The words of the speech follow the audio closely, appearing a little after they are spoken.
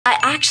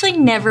actually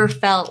never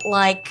felt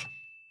like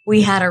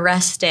we had a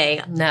rest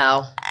day.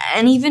 No.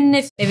 And even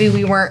if maybe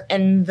we weren't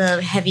in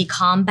the heavy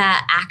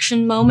combat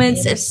action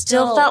moments, it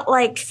still felt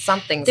like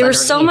something's there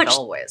was so much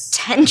always.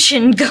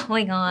 tension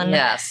going on.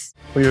 Yes.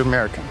 Well, you're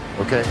American,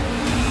 okay?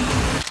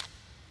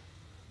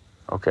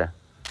 Okay.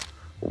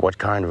 What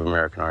kind of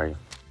American are you?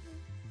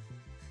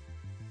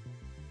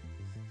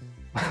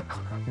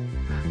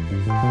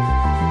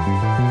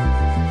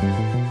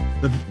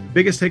 The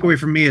biggest takeaway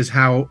for me is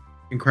how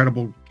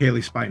incredible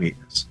Cailee Spaeny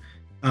is.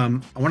 I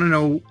want to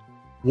know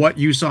what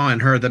you saw in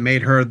her that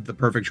made her the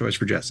perfect choice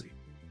for Jesse.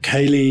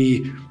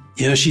 Cailee,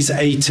 you know, she's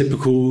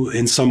atypical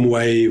in some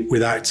way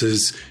with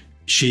actors.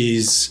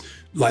 She's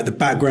like the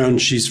background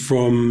she's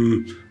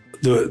from,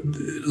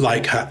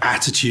 like her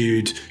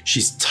attitude,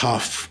 she's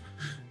tough.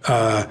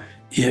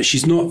 Yeah,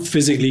 she's not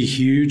physically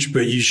huge,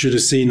 but you should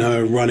have seen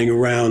her running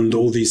around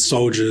all these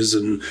soldiers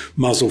and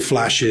muzzle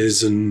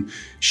flashes and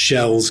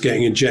shells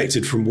getting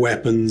ejected from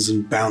weapons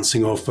and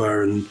bouncing off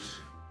her. And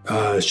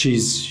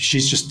she's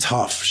just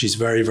tough. She's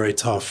very, very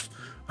tough,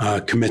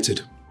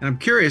 committed. And I'm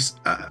curious,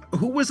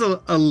 who was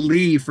a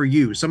Lee for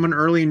you? Someone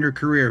early in your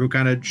career who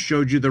kind of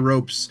showed you the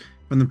ropes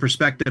from the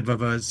perspective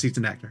of a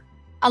seasoned actor?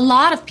 A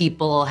lot of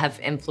people have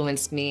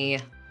influenced me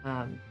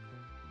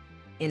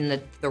in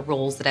the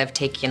roles that I've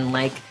taken,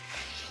 like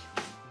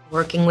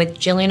working with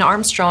Gillian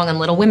Armstrong and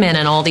Little Women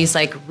and all these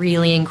like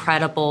really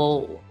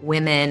incredible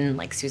women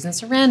like Susan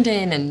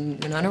Sarandon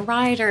and Winona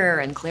Ryder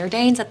and Claire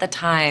Danes at the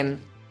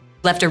time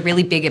left a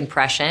really big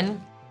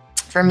impression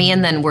for me.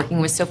 And then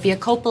working with Sofia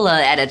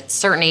Coppola at a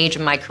certain age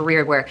in my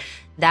career where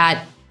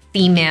that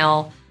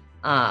female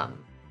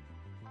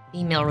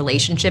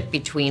relationship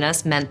between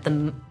us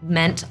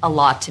meant a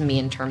lot to me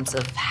in terms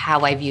of how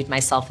I viewed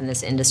myself in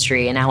this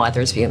industry and how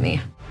others view me.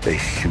 They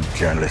shoot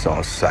journalists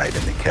on sight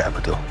in the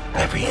Capitol.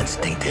 Every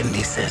instinct in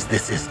me says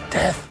this is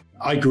death.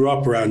 I grew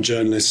up around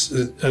journalists,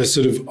 a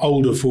sort of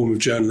older form of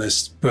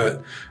journalists,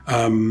 but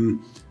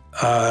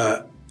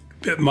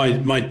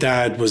my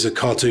dad was a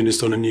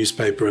cartoonist on a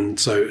newspaper, and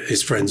so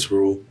his friends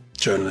were all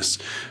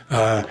journalists.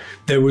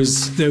 There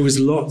was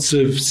lots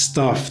of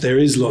stuff. There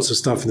is lots of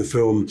stuff in the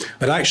film,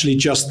 but actually,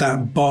 just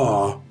that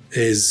bar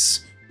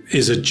is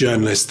a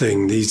journalist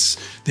thing.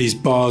 These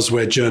bars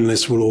where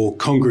journalists will all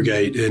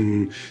congregate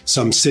in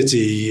some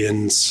city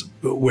and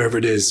wherever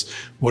it is,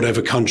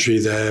 whatever country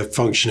they're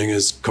functioning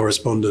as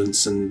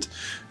correspondents, and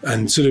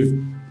sort of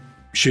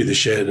shoot the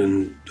shit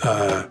and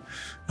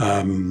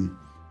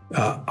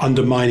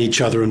undermine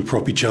each other and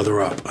prop each other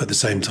up at the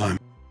same time.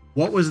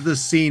 What was the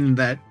scene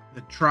that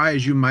try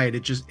as you might,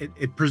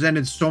 it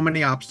presented so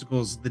many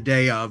obstacles the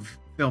day of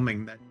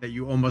filming that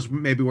you almost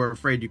maybe were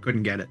afraid you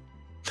couldn't get it?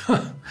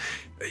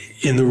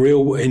 In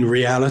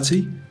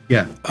reality?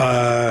 Yeah.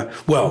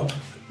 Well,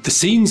 the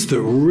scenes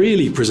that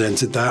really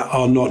presented that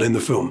are not in the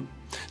film.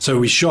 So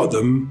we shot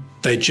them,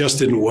 they just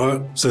didn't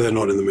work, so they're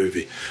not in the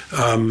movie.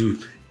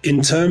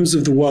 In terms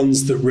of the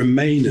ones that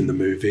remain in the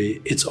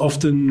movie,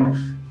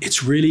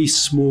 it's really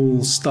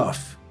small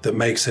stuff that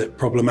makes it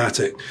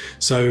problematic.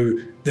 So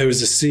there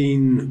was a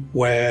scene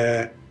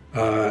where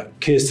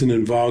Kirsten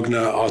and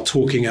Wagner are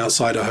talking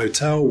outside a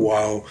hotel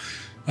while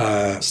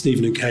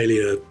Stephen and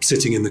Cailee are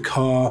sitting in the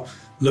car.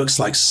 Looks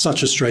like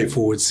such a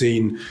straightforward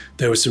scene.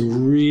 There were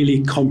some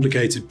really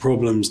complicated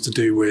problems to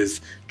do with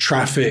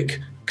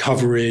traffic,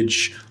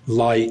 coverage,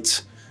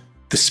 light,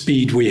 the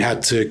speed we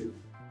had to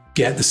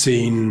get the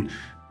scene.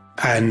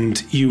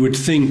 And you would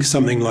think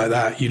something like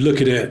that. You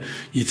look at it,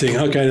 you think,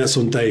 okay, that's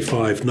on day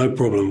 5, no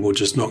problem, we'll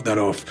just knock that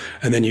off.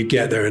 And then you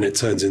get there and it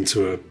turns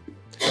into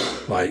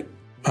I'm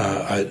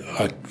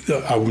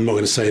not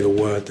going to say the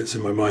word that's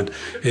in my mind.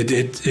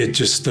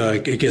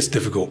 It gets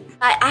difficult.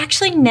 I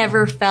actually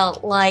never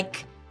felt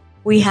like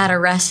we had a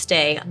rest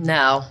day.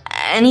 No.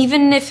 And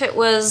even if it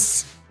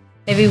was,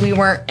 maybe we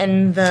weren't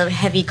in the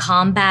heavy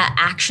combat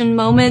action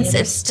moments,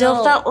 it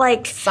still felt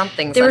like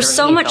something's there was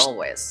so much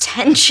always.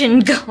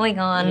 tension going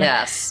on.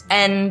 Yes.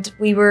 And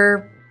we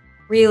were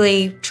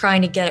really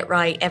trying to get it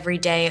right every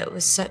day. It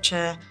was such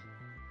a,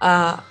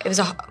 it was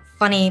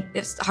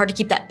hard to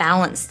keep that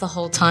balance the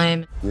whole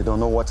time. You don't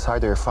know what side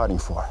they're fighting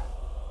for.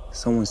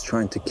 Someone's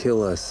trying to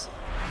kill us.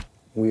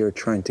 We are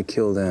trying to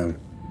kill them.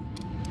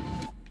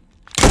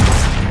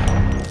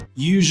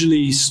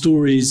 Usually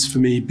stories for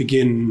me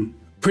begin,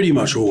 pretty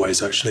much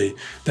always actually,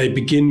 they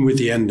begin with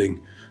the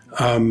ending.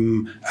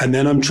 And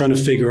then I'm trying to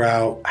figure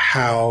out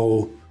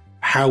how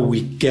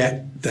we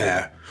get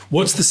there.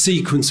 What's the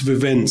sequence of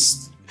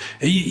events?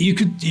 You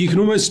can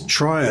almost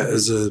try it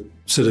as a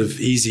sort of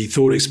easy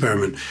thought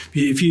experiment.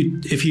 If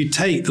you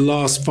take the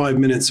last 5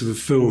 minutes of a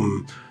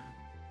film,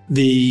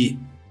 the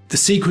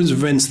sequence of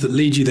events that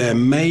lead you there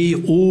may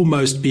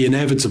almost be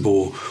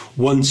inevitable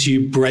once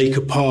you break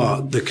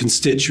apart the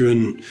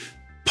constituent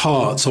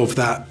parts of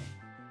that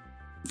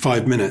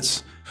 5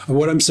 minutes. And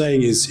what I'm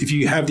saying is, if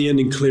you have the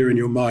ending clear in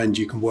your mind,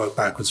 you can work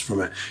backwards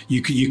from it.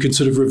 You can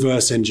sort of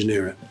reverse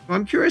engineer it.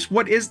 I'm curious,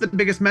 what is the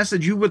biggest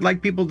message you would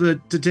like people to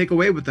take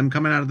away with them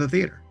coming out of the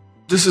theater?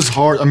 This is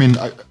hard. I mean,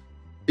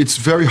 it's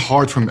very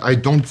hard for me. I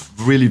don't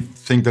really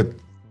think that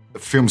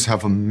films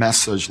have a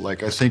message.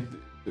 Like, I think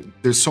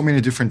there's so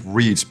many different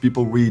reads.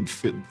 People read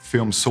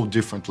films so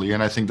differently,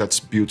 and I think that's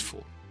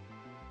beautiful.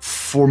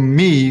 For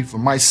me, for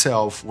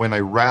myself, when I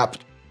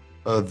wrapped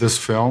this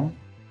film,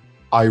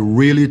 I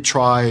really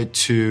try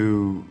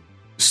to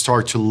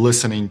start to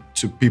listening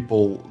to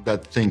people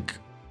that think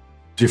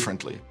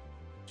differently,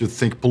 to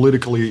think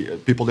politically,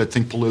 people that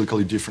think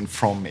politically different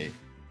from me.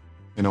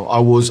 You know,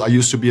 I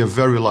used to be a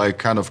very like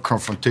kind of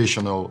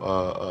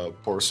confrontational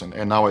person,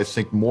 and now I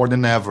think more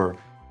than ever,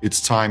 it's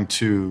time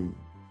to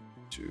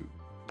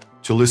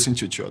listen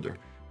to each other.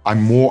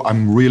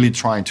 I'm really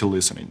trying to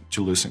listen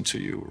to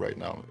you right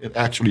now. And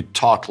actually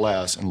talk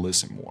less and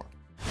listen more.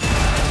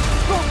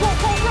 Go, go,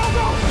 go, go,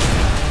 go!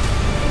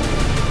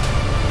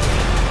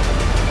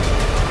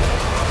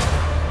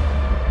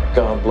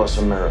 God bless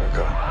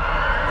America.